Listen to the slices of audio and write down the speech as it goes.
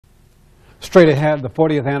Straight ahead, the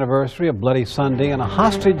 40th anniversary of Bloody Sunday and a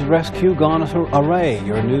hostage rescue gone array.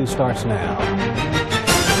 Your news starts now.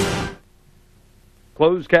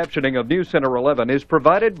 Closed captioning of News Center 11 is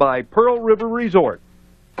provided by Pearl River Resort.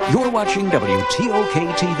 You're watching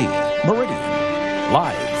WTOK TV, Meridian,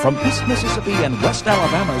 live from East Mississippi and West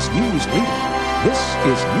Alabama's news leader. This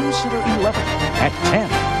is News Center 11 at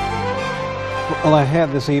 10. Well,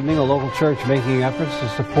 ahead this evening, a local church making efforts to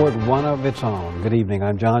support one of its own. Good evening,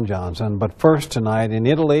 I'm John Johnson. But first tonight, in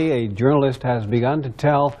Italy, a journalist has begun to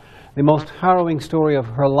tell the most harrowing story of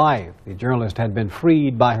her life. The journalist had been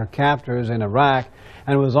freed by her captors in Iraq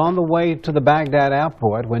and was on the way to the Baghdad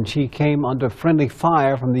airport when she came under friendly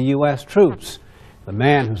fire from the U.S. troops. The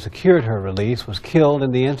man who secured her release was killed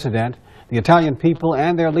in the incident. The Italian people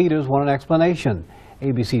and their leaders want an explanation.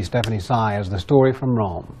 ABC's Stephanie Sy has the story from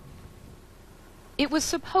Rome. It was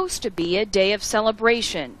supposed to be a day of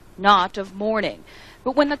celebration, not of mourning.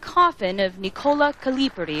 But when the coffin of Nicola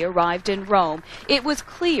Calipari arrived in Rome, it was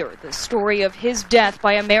clear the story of his death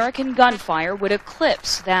by American gunfire would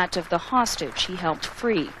eclipse that of the hostage he helped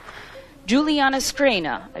free. Giuliana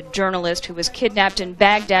Screna, a journalist who was kidnapped in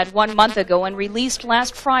Baghdad 1 month ago and released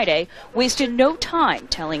last Friday, wasted no time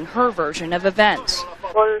telling her version of events.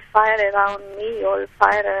 All fire around me, all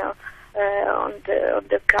fire on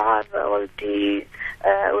the car, all the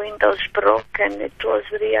windows broken. It was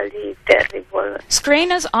really terrible.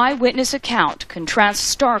 Screna's eyewitness account contrasts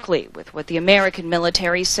starkly with what the American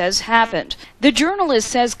military says happened. The journalist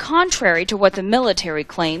says, contrary to what the military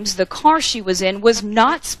claims, the car she was in was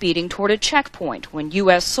not speeding toward a checkpoint when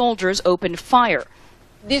U.S. soldiers opened fire.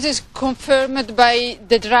 This is confirmed by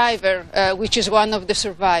the driver, which is one of the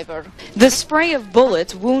survivors. The spray of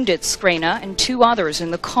bullets wounded Screna and 2 others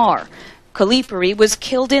in the car. Calipari was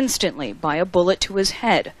killed instantly by a bullet to his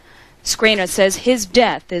head. Screna says his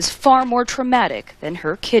death is far more traumatic than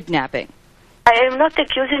her kidnapping. I am not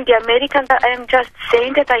accusing the Americans. I am just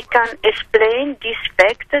saying that I can explain this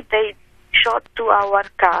fact that they shot to our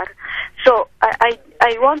car. So I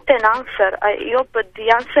want an answer. I hope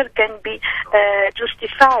the answer can be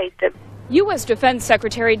justified. U.S. Defense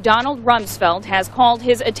Secretary Donald Rumsfeld has called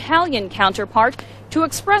his Italian counterpart to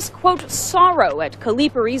express, quote, sorrow at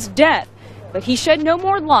Calipari's death. But he shed no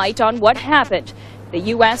more light on what happened. The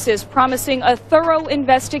U.S. is promising a thorough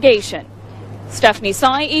investigation. Stephanie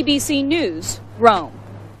Sy, ABC News, Rome.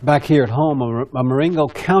 Back here at home, a Marengo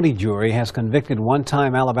County jury has convicted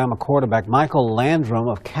one-time Alabama quarterback Michael Landrum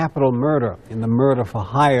of capital murder in the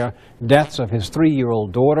murder-for-hire deaths of his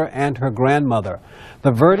 3-year-old daughter and her grandmother.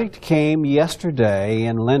 The verdict came yesterday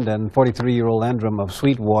in Linden. 43-year-old Landrum of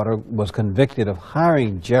Sweetwater was convicted of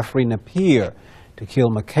hiring Jeffrey Napier to kill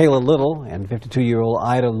Michaela Little and 52-year-old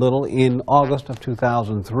Ida Little in August of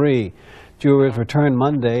 2003. Jurors returned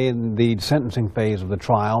Monday in the sentencing phase of the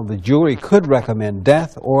trial. The jury could recommend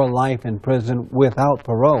death or life in prison without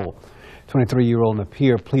parole. 23-year-old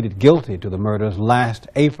Napier pleaded guilty to the murders last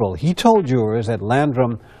April. He told jurors that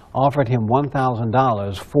Landrum offered him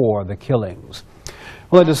 $1,000 for the killings.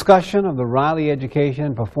 Well, a discussion of the Riley Education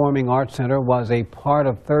and Performing Arts Center was a part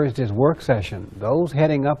of Thursday's work session. Those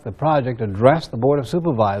heading up the project addressed the Board of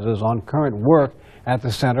Supervisors on current work at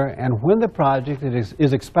the center and when the project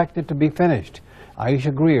is expected to be finished.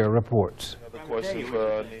 Aisha Greer reports.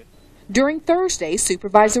 During Thursday's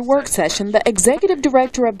supervisor work session, the executive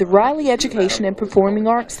director of the Riley Education and Performing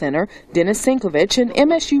Arts Center, Dennis Sinkovich, and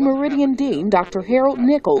MSU Meridian Dean, Dr. Harold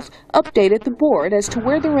Nichols, updated the board as to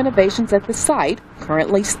where the renovations at the site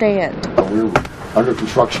currently stand. We're under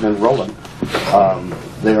construction and rolling.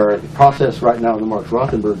 They are in the process right now in the Mark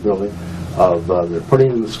Rothenberg building of they're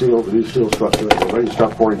putting in the new steel structure, and they're ready to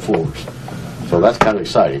start pouring floors. So that's kind of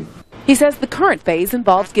exciting. He says the current phase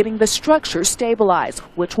involves getting the structure stabilized,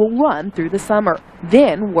 which will run through the summer.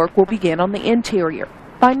 Then work will begin on the interior.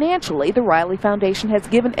 Financially, the Riley Foundation has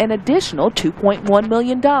given an additional $2.1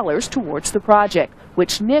 million towards the project,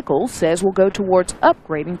 which Nichols says will go towards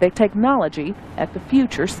upgrading the technology at the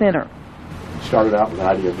future center. Started out with the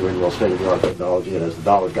idea of doing real state-of-the-art technology, and as the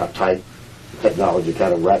dollars got tight, the technology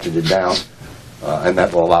kind of ratcheted down, and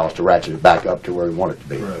that will allow us to ratchet it back up to where we want it to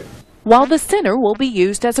be. Right. While the center will be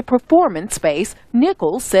used as a performance space,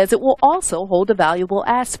 Nichols says it will also hold a valuable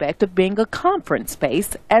aspect of being a conference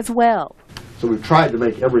space as well. So we've tried to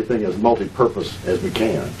make everything as multi-purpose as we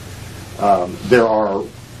can. There are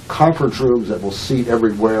conference rooms that will seat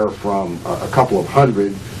everywhere from a couple of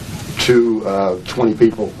hundred to 20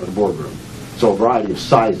 people in a boardroom. So a variety of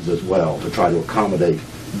sizes as well to try to accommodate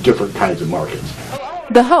different kinds of markets.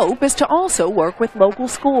 The hope is to also work with local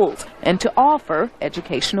schools and to offer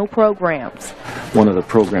educational programs. One of the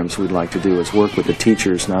programs we'd like to do is work with the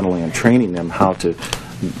teachers not only on training them how to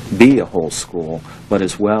be a whole school, but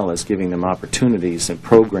as well as giving them opportunities and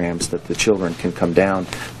programs that the children can come down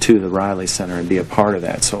to the Riley Center and be a part of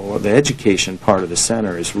that. So the education part of the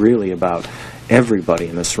center is really about everybody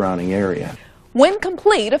in the surrounding area. When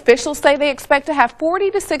complete, officials say they expect to have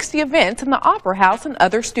 40 to 60 events in the Opera House and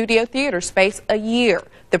other studio theater space a year.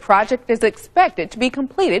 The project is expected to be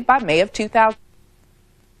completed by May of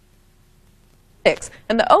 2006,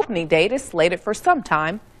 and the opening date is slated for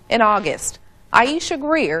sometime in August. Aisha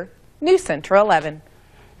Greer, News Center 11.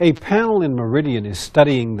 A panel in Meridian is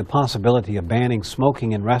studying the possibility of banning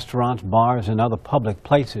smoking in restaurants, bars, and other public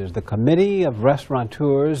places. The Committee of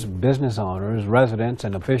Restaurateurs, Business Owners, Residents,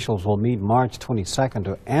 and Officials will meet March 22nd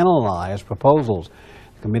to analyze proposals.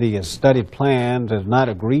 The committee has studied plans, has not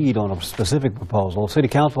agreed on a specific proposal. City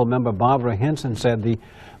Council member Barbara Henson said the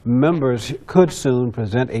members could soon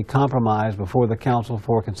present a compromise before the council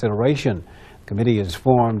for consideration. The committee is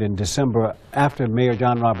formed in December after Mayor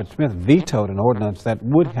John Robert Smith vetoed an ordinance that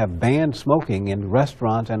would have banned smoking in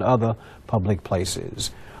restaurants and other public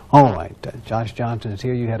places. All right, Josh Johnson is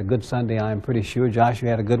here. You had a good Sunday, I'm pretty sure. Josh, you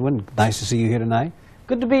had a good one. Nice to see you here tonight.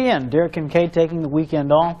 Good to be in. Derek and Kay taking the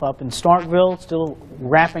weekend off up in Starkville, still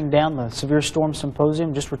wrapping down the Severe Storm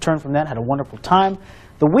Symposium. Just returned from that, had a wonderful time.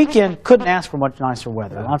 The weekend couldn't ask for much nicer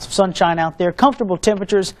weather. Lots of sunshine out there, comfortable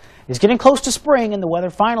temperatures. It's getting close to spring, and the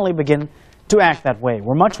weather finally beginning to act that way.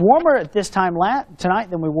 We're much warmer at this time tonight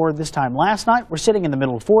than we were this time last night. We're sitting in the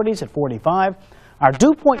middle 40s at 45. Our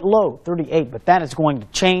dew point low, 38, but that is going to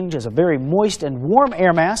change as a very moist and warm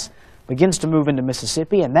air mass begins to move into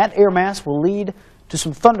Mississippi, and that air mass will lead to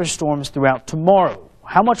some thunderstorms throughout tomorrow.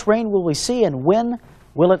 How much rain will we see, and when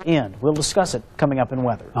will it end? We'll discuss it coming up in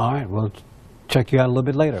weather. All right, we'll check you out a little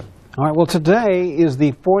bit later. All right, well, today is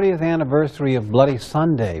the 40th anniversary of Bloody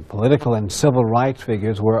Sunday. Political and civil rights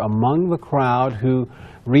figures were among the crowd who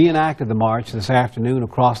reenacted the march this afternoon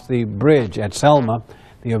across the bridge at Selma.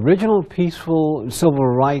 The original peaceful civil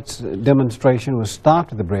rights demonstration was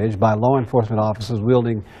stopped at the bridge by law enforcement officers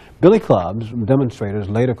wielding billy clubs. Demonstrators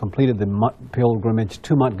later completed the pilgrimage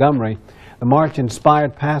to Montgomery. The march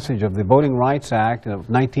inspired passage of the Voting Rights Act of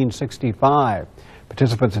 1965.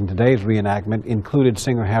 Participants in today's reenactment included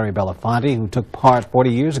singer Harry Belafonte, who took part 40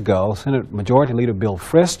 years ago, Senate Majority Leader Bill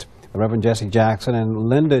Frist, the Reverend Jesse Jackson, and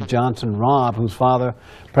Lyndon Johnson Robb, whose father,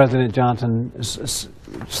 President Johnson,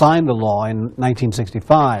 signed the law in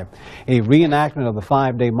 1965. A reenactment of the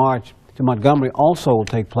five-day march to Montgomery also will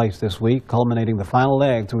take place this week, culminating the final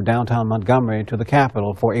leg through downtown Montgomery to the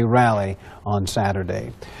Capitol for a rally on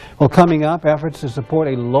Saturday. Well, coming up, efforts to support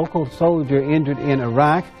a local soldier injured in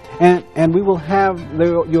Iraq, and we will have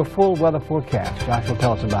your full weather forecast. Josh will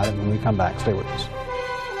tell us about it when we come back. Stay with us.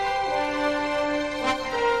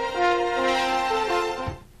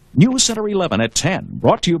 News Center 11 at 10,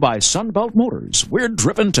 brought to you by Sunbelt Motors. We're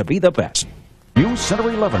driven to be the best. News Center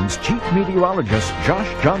 11's Chief Meteorologist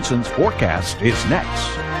Josh Johnson's forecast is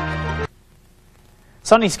next.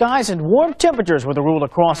 Sunny skies and warm temperatures were the rule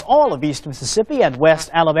across all of East Mississippi and West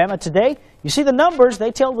Alabama today. You see the numbers,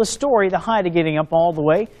 they tell the story, the high to getting up all the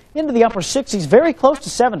way into the upper 60s, very close to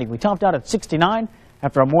 70. We topped out at 69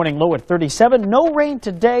 after a morning low at 37. No rain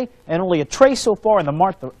today and only a trace so far in the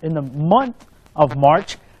month of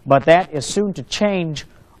March, but that is soon to change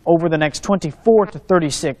over the next 24 to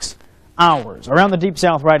 36 hours. Around the Deep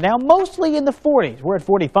South right now, mostly in the 40s. We're at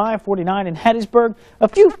 45, 49 in Hattiesburg, a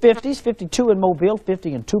few 50s, 52 in Mobile,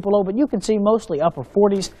 50 in Tupelo, but you can see mostly upper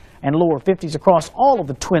 40s and lower 50s across all of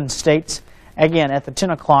the Twin States, again at the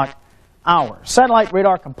 10 o'clock hour. Satellite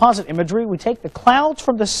radar composite imagery, we take the clouds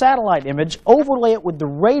from the satellite image, overlay it with the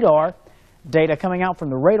radar data coming out from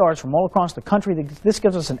the radars from all across the country. This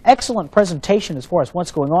gives us an excellent presentation as far as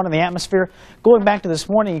what's going on in the atmosphere. Going back to this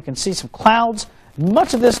morning, you can see some clouds.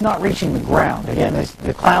 Much of this not reaching the ground. Again,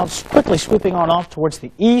 the clouds quickly sweeping on off towards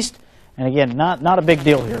the east. And again, not a big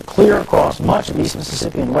deal here. Clear across much of East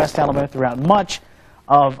Mississippi and West Alabama throughout much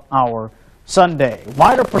of our Sunday.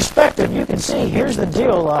 Wider perspective, you can see, here's the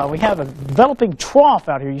deal. We have a developing trough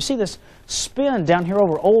out here. You see this spin down here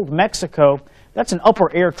over Old Mexico. That's an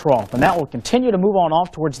upper air trough, and that will continue to move on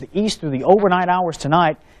off towards the east through the overnight hours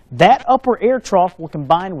tonight. That upper air trough will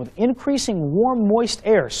combine with increasing warm, moist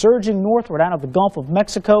air surging northward out of the Gulf of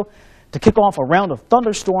Mexico to kick off a round of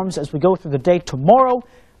thunderstorms as we go through the day tomorrow.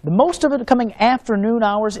 The most of it coming afternoon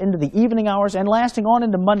hours into the evening hours and lasting on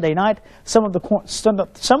into Monday night. Some of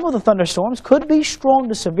the thunderstorms could be strong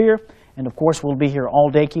to severe, and of course we'll be here all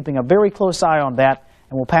day keeping a very close eye on that,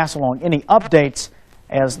 and we'll pass along any updates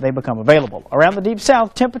as they become available. Around the Deep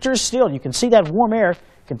South, temperatures still, you can see that warm air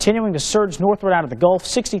continuing to surge northward out of the Gulf.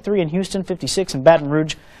 63 in Houston, 56 in Baton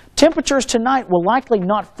Rouge, Temperatures tonight will likely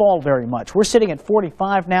not fall very much. We're sitting at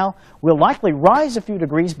 45 now. We'll likely rise a few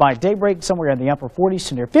degrees by daybreak, somewhere in the upper 40s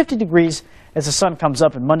to near 50 degrees as the sun comes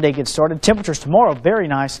up and Monday gets started. Temperatures tomorrow, very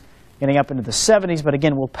nice, getting up into the 70s. But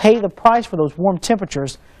again, we'll pay the price for those warm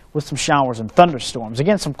temperatures with some showers and thunderstorms.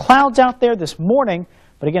 Again, some clouds out there this morning.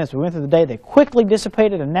 But again, as we went through the day, they quickly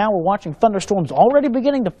dissipated, and now we're watching thunderstorms already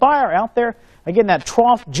beginning to fire out there. Again, that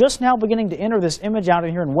trough just now beginning to enter this image out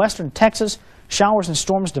here in western Texas. Showers and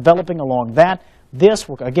storms developing along that. This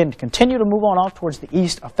will, again, continue to move on off towards the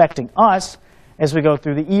east, affecting us as we go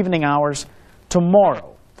through the evening hours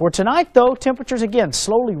tomorrow. For tonight, though, temperatures, again,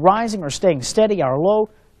 slowly rising or staying steady. Our low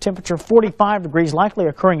temperature, 45 degrees, likely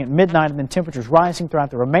occurring at midnight, and then temperatures rising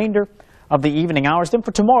throughout the remainder of the evening hours. Then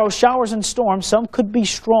for tomorrow, showers and storms. Some could be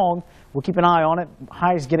strong. We'll keep an eye on it.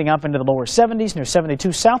 Highs getting up into the lower 70s, near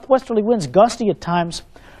 72. Southwesterly winds gusty at times.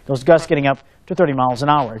 Those gusts getting up to 30 miles an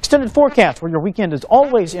hour. Extended forecast where your weekend is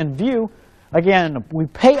always in view. Again, we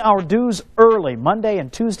pay our dues early, Monday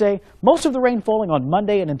and Tuesday. Most of the rain falling on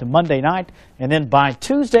Monday and into Monday night. And then by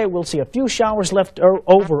Tuesday, we'll see a few showers left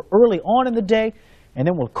over early on in the day. And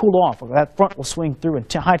then we'll cool off. That front will swing through, and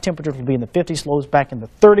high temperatures will be in the 50s, lows back in the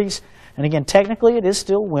 30s. And again, technically, it is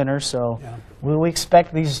still winter, so we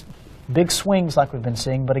expect these big swings like we've been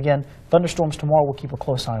seeing. But again, thunderstorms tomorrow, we'll keep a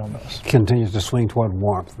close eye on those. Continues to swing toward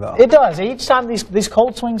warmth, though. It does. Each time these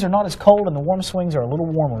cold swings are not as cold, and the warm swings are a little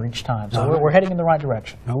warmer each time. So we're heading in the right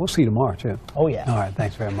direction. Now, we'll see tomorrow, too. Oh, yeah. All right,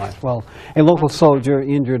 thanks very much. Well, a local soldier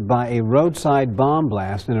injured by a roadside bomb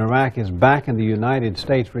blast in Iraq is back in the United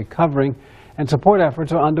States recovering, and support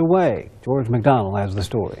efforts are underway. George McDonald has the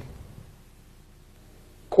story.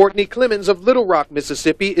 Courtney Clemens of Little Rock,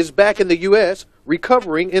 Mississippi, is back in the U.S.,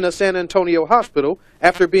 recovering in a San Antonio hospital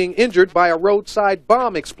after being injured by a roadside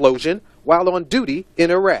bomb explosion while on duty in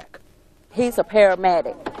Iraq. He's a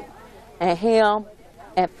paramedic, and him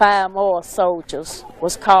and 5 more soldiers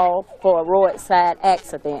was called for a roadside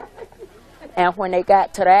accident. And when they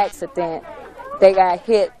got to the accident, they got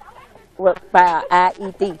hit by an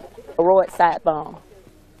IED, a roadside bomb.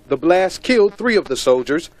 The blast killed 3 of the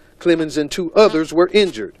soldiers. Clemens and 2 others were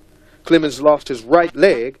injured. Clemens lost his right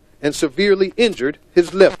leg and severely injured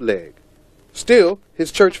his left leg. Still,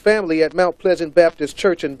 his church family at Mount Pleasant Baptist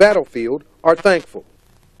Church in Battlefield are thankful.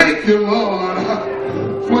 Thank you, Lord,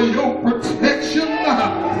 for your protection.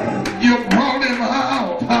 You brought him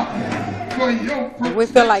out. For your protection. We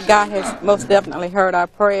feel like God has most definitely heard our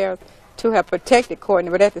prayers to have protected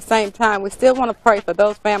Courtney, but at the same time, we still want to pray for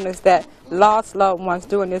those families that lost loved ones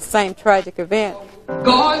during this same tragic event.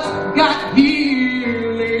 God's got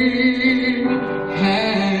healing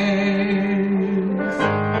hands.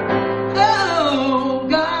 Oh,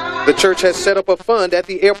 God. The church has set up a fund at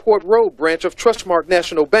the Airport Road branch of Trustmark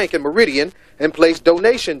National Bank in Meridian and placed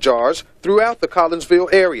donation jars throughout the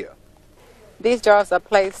Collinsville area. These jars are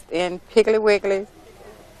placed in Piggly Wiggly.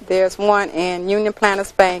 There's one in Union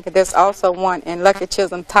Planters Bank, and there's also one in Lucky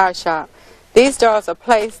Chisholm Tire Shop. These jars are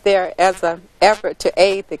placed there as an effort to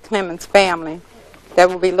aid the Clemens family. That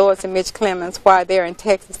will be Lois and Mitch Clemens while they're in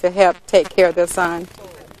Texas to help take care of their son.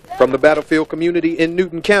 From the Battlefield community in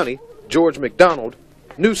Newton County, George McDonald,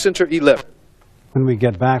 News Center 11. When we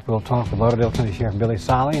get back, we'll talk to Lauderdale County Sheriff Billy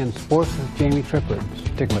Solly and sports with Jamie Triplett.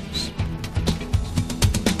 Stick with us.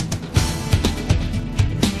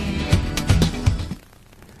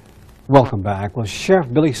 Welcome back. Well,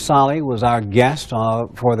 Sheriff Billy Solly was our guest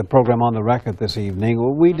for the program On the Record this evening.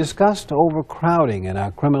 We discussed overcrowding in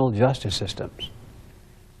our criminal justice systems.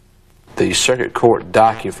 The circuit court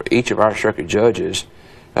docket for each of our circuit judges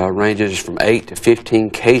ranges from 8 to 15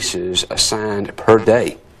 cases assigned per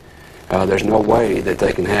day. There's no way that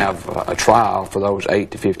they can have a trial for those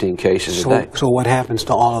 8 to 15 cases a day. So what happens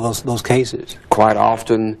to all of those cases? Quite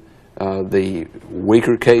often, the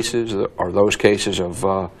weaker cases are those cases of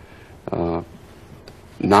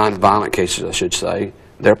non-violent cases, I should say.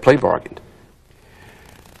 They're plea bargained.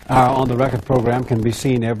 Our On the Record program can be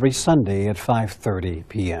seen every Sunday at 5:30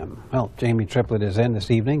 p.m. Well, Jamie Triplett is in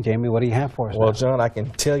this evening. Jamie, what do you have for us? Well, John, I can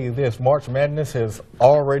tell you this. March Madness has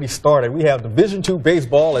already started. We have Division II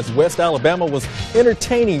baseball as West Alabama was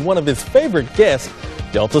entertaining one of his favorite guests,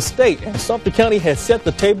 Delta State. And Sumter County has set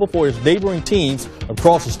the table for its neighboring teams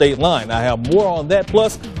across the state line. I have more on that.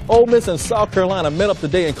 Plus, Ole Miss and South Carolina met up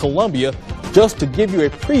today in Columbia just to give you a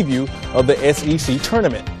preview of the SEC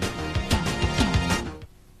tournament.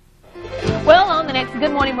 Well, on the next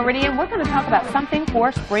Good Morning Meridian, we're going to talk about something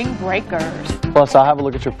for spring breakers. Plus, I'll have a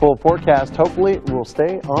look at your full forecast. Hopefully, we'll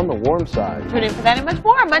stay on the warm side. Tune in for that and much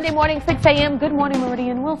more. Monday morning, 6 a.m. Good Morning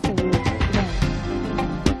Meridian. We'll see you then.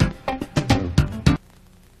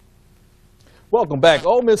 Welcome back.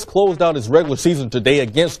 Ole Miss closed out its regular season today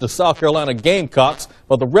against the South Carolina Gamecocks,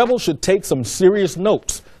 but the Rebels should take some serious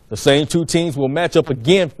notes. The same two teams will match up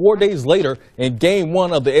again 4 days later in Game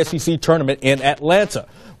 1 of the SEC tournament in Atlanta.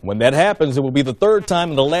 When that happens, it will be the third time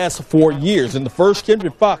in the last 4 years. In the first,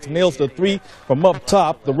 Kendrick Fox nails the three from up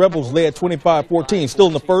top. The Rebels led 25-14. Still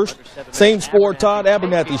in the first, same score, Todd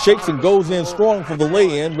Abernathy shakes and goes in strong for the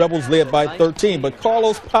lay-in. Rebels led by 13. But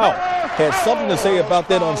Carlos Powell had something to say about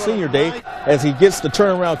that on senior day as he gets the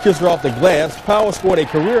turnaround kisser off the glass. Powell scored a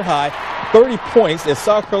career-high 30 points as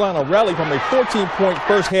South Carolina rallied from a 14-point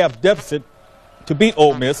first-half deficit to beat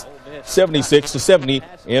Ole Miss 76-70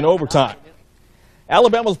 in overtime.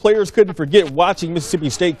 Alabama's players couldn't forget watching Mississippi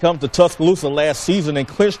State come to Tuscaloosa last season and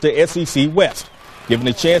clinch the SEC West. Given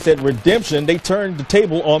a chance at redemption, they turned the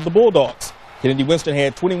table on the Bulldogs. Kennedy Winston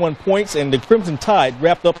had 21 points, and the Crimson Tide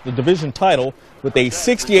wrapped up the division title with a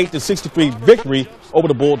 68-63 victory over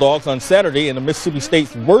the Bulldogs on Saturday in the Mississippi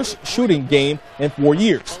State's worst shooting game in 4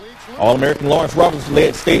 years. All-American Lawrence Roberts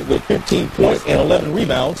led State with 15 points and 11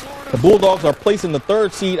 rebounds. The Bulldogs are placing the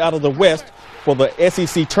third seed out of the West for the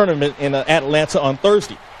SEC tournament in Atlanta on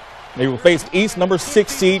Thursday. They will face East number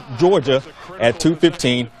 6 seed Georgia at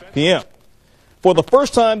 2:15 p.m. For the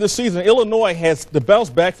first time this season, Illinois has to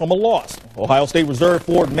bounce back from a loss. Ohio State reserve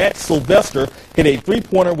forward Matt Sylvester hit a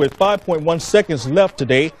three-pointer with 5.1 seconds left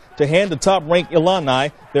today to hand the top-ranked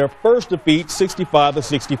Illini their first defeat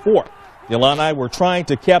 65-64. The Illini were trying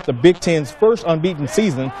to cap the Big Ten's first unbeaten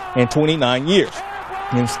season in 29 years.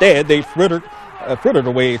 Instead, they frittered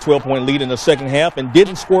away a 12-point lead in the second half and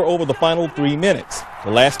didn't score over the final 3 minutes.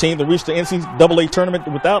 The last team to reach the NCAA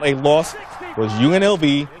tournament without a loss was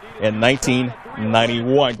UNLV in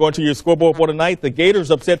 1991. Going to your scoreboard for tonight, the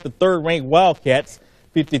Gators upset the third-ranked Wildcats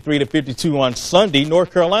 53-52 on Sunday.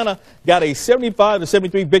 North Carolina got a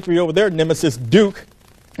 75-73 victory over their nemesis Duke.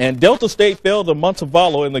 And Delta State fell to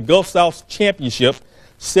Montevallo in the Gulf South Championship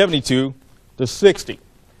 72-60.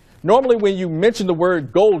 Normally, when you mention the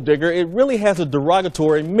word gold digger, it really has a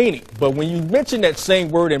derogatory meaning. But when you mention that same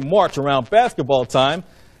word in March around basketball time,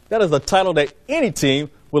 that is a title that any team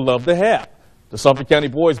would love to have. The Suffolk County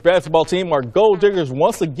boys basketball team are gold diggers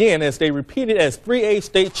once again as they repeated as 3A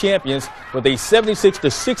state champions with a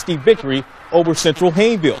 76-60 victory over Central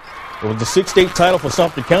Haynesville. It was the sixth state title for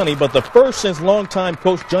Suffolk County, but the first since longtime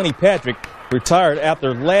coach Johnny Patrick retired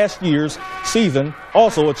after last year's season,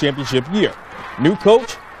 also a championship year. New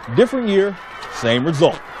coach, different year, same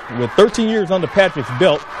result. With 13 years under Patrick's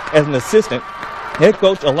belt as an assistant, head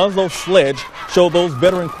coach Alonzo Sledge showed those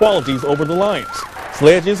veteran qualities over the Lions.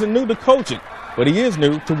 Sledge isn't new to coaching, but he is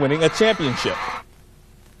new to winning a championship.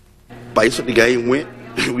 Basically, the game went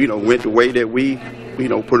the way that we,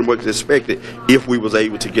 pretty much expected if we was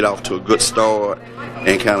able to get off to a good start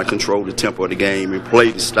and kind of control the tempo of the game and play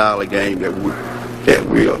the style of game that we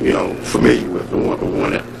are, familiar with, the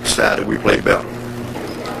one that side that we play better.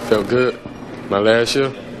 Felt good. My last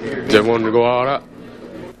year, just wanted to go all out.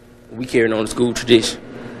 We carrying on the school tradition.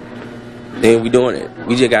 Then we doing it.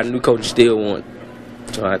 We just got a new coach and still won.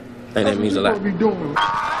 So I think that means a lot.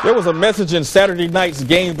 There was a message in Saturday night's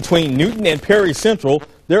game between Newton and Perry Central.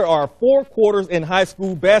 There are 4 quarters in high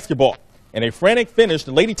school basketball. In a frantic finish,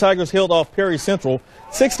 the Lady Tigers held off Perry Central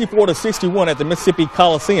 64-61 at the Mississippi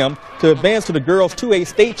Coliseum to advance to the girls' 2A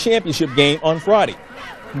state championship game on Friday.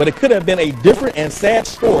 But it could have been a different and sad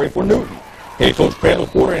story for Newton. Head coach Crandall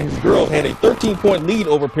Porter and his girls had a 13-point lead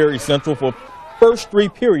over Perry Central for first 3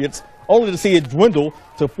 periods, only to see it dwindle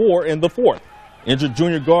to 4 in the fourth. Injured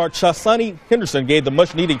junior guard Chasani Henderson gave the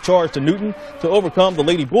much-needed charge to Newton to overcome the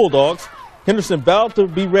Lady Bulldogs. Henderson vowed to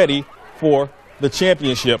be ready for the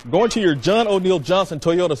championship. Going to your John O'Neill Johnson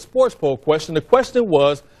Toyota Sports Poll question, the question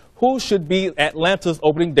was, who should be Atlanta's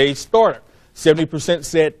opening day starter? 70%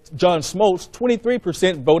 said John Smoltz,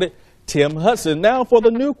 23% voted Tim Hudson. Now for the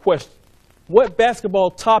new question. What basketball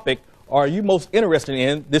topic are you most interested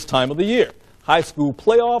in this time of the year? High school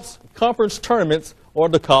playoffs, conference tournaments, or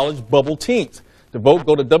the college bubble teams? To vote,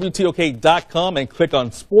 go to WTOK.com and click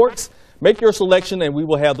on sports. Make your selection and we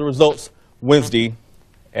will have the results Wednesday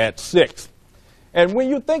at 6. And when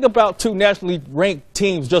you think about 2 nationally ranked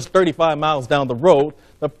teams just 35 miles down the road,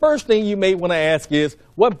 the first thing you may want to ask is,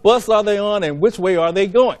 what bus are they on and which way are they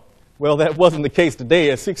going? Well, that wasn't the case today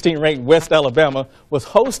as 16th-ranked West Alabama was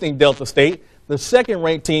hosting Delta State, the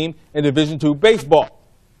second-ranked team in Division II baseball.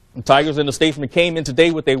 The Tigers and the Statesmen came in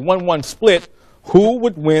today with a 1-1 split. Who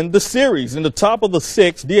would win the series? In the top of the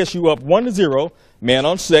 6th, DSU up 1-0, man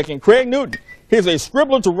on second, Craig Newton. Here's a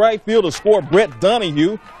scribbler to right field to score Brett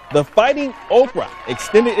Donahue. The Fighting Okra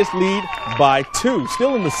extended its lead by 2.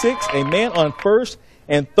 Still in the 6th, a man on first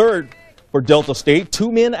and third for Delta State. 2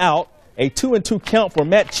 men out. A 2-2 count for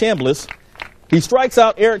Matt Chambliss. He strikes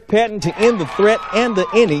out Eric Patton to end the threat and the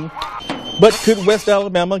inning. But could West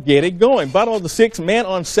Alabama get it going? Bottom of the sixth, man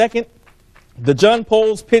on second. The John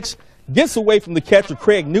Poles pitch gets away from the catcher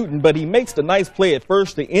Craig Newton, but he makes the nice play at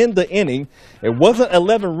first to end the inning. It wasn't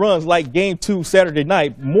 11 runs like Game 2 Saturday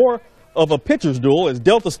night, more of a pitcher's duel as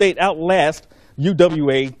Delta State outlast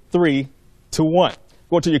UWA 3-1.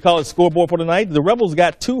 Going to your college scoreboard for tonight, the Rebels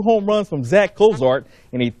got 2 home runs from Zach Cozart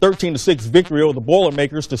in a 13-6 victory over the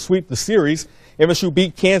Boilermakers to sweep the series. MSU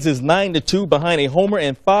beat Kansas 9-2 behind a homer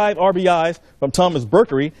and 5 RBIs from Thomas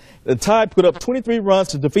Berkery. The Tide put up 23 runs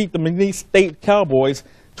to defeat the McNeese State Cowboys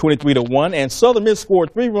 23-1, and Southern Miss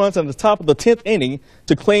scored 3 runs in the top of the 10th inning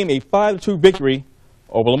to claim a 5-2 victory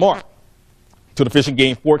over Lamar. To the fishing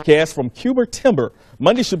game forecast from Cuber Timber.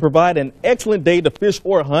 Monday should provide an excellent day to fish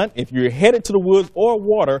or hunt. If you're headed to the woods or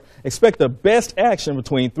water, expect the best action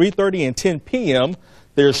between 3:30 and 10 p.m.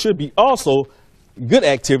 There should be also good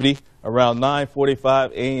activity around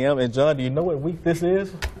 9:45 a.m. And John, do you know what week this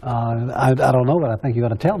is? I don't know, but I think you're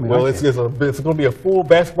going to tell me. Well, it's going to be a full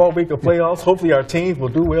basketball week of playoffs. Hopefully our teams will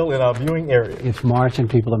do well in our viewing area. It's March and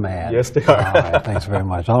people are mad. Yes, they are. All right, thanks very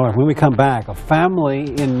much. All right, when we come back, a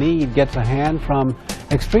family in need gets a hand from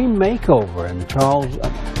Extreme Makeover. And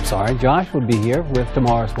Josh will be here with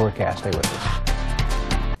tomorrow's forecast. Stay with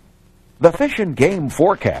us. The Fish and Game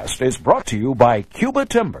Forecast is brought to you by Cuba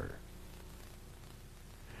Timber.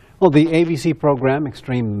 Well, the ABC program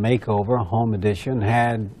Extreme Makeover Home Edition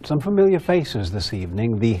had some familiar faces this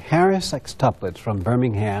evening. The Harris sextuplets from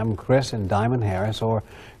Birmingham, Chris and Diamond Harris, are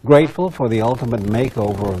grateful for the ultimate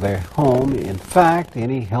makeover of their home. In fact,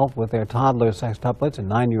 any help with their toddler sextuplets and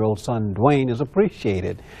 9-year-old son Dwayne is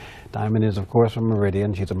appreciated. Diamond is, of course, from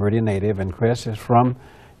Meridian. She's a Meridian native, and Chris is from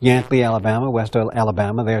Yantley, Alabama, West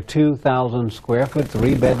Alabama. Their 2,000-square-foot,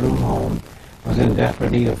 3-bedroom home was in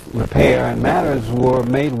desperate need of repair, and matters were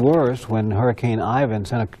made worse when Hurricane Ivan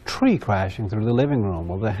sent a tree crashing through the living room.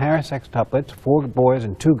 Well, the Harris sextuplets, 4 boys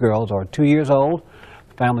and 2 girls, are 2 years old.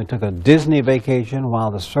 The family took a Disney vacation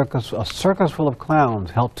while a circus full of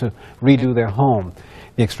clowns helped to redo their home.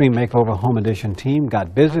 The Extreme Makeover Home Edition team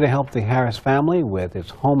got busy to help the Harris family with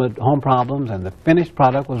its home problems, and the finished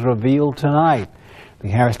product was revealed tonight. The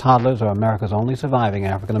Harris toddlers are America's only surviving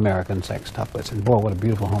African-American sextuplets. And boy, what a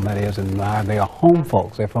beautiful home that is. And they are home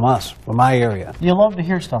folks. They're from us, from my area. You love to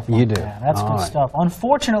hear stuff like you do. that. That's All good right. stuff.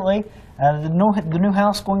 Unfortunately, the new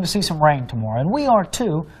house is going to see some rain tomorrow. And we are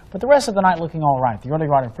too, but the rest of the night looking all right. The early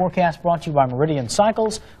rider forecast brought to you by Meridian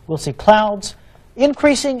Cycles. We'll see clouds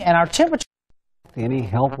increasing and our temperature. Any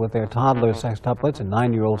help with their toddler sextuplets and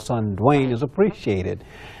 9-year-old son Dwayne is appreciated.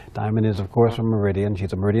 Diamond is, of course, from Meridian.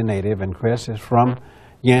 She's a Meridian native, and Chris is from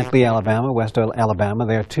Yantley, Alabama, West Alabama.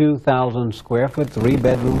 Their 2,000-square-foot,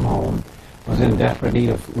 3-bedroom home was in desperate need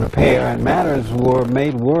of repair, and matters were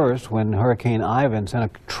made worse when Hurricane Ivan sent a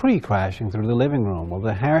tree crashing through the living room. Well,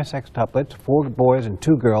 the Harris sextuplets, 4 boys and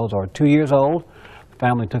 2 girls, are 2 years old. The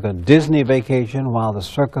family took a Disney vacation while a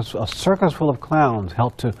circus full of clowns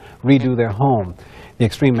helped to redo their home. The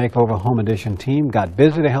Extreme Makeover Home Edition team got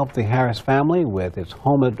busy to help the Harris family with its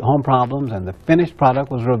home problems, and the finished product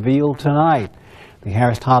was revealed tonight. The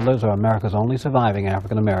Harris toddlers are America's only surviving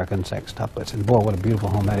African-American sextuplets. And boy, what a beautiful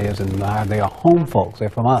home that is. And they are home folks. They're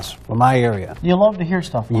from us, from my area. You love to hear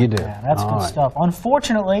stuff like you do. that. That's All good right. stuff.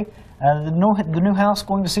 Unfortunately, the new house is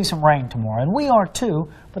going to see some rain tomorrow. And we are too,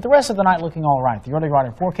 but the rest of the night looking all right. The early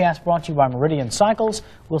rider forecast brought to you by Meridian Cycles.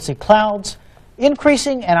 We'll see clouds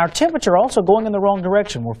increasing and our temperature also going in the wrong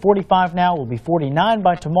direction. We're 45 now. We'll be 49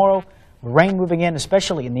 by tomorrow. Rain moving in,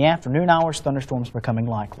 especially in the afternoon hours. Thunderstorms becoming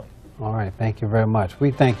likely. All right, thank you very much. We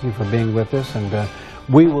thank you for being with us, and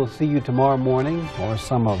we will see you tomorrow morning, or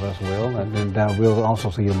some of us will, and we'll also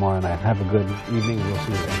see you tomorrow night. Have a good evening. We'll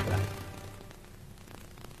see you later.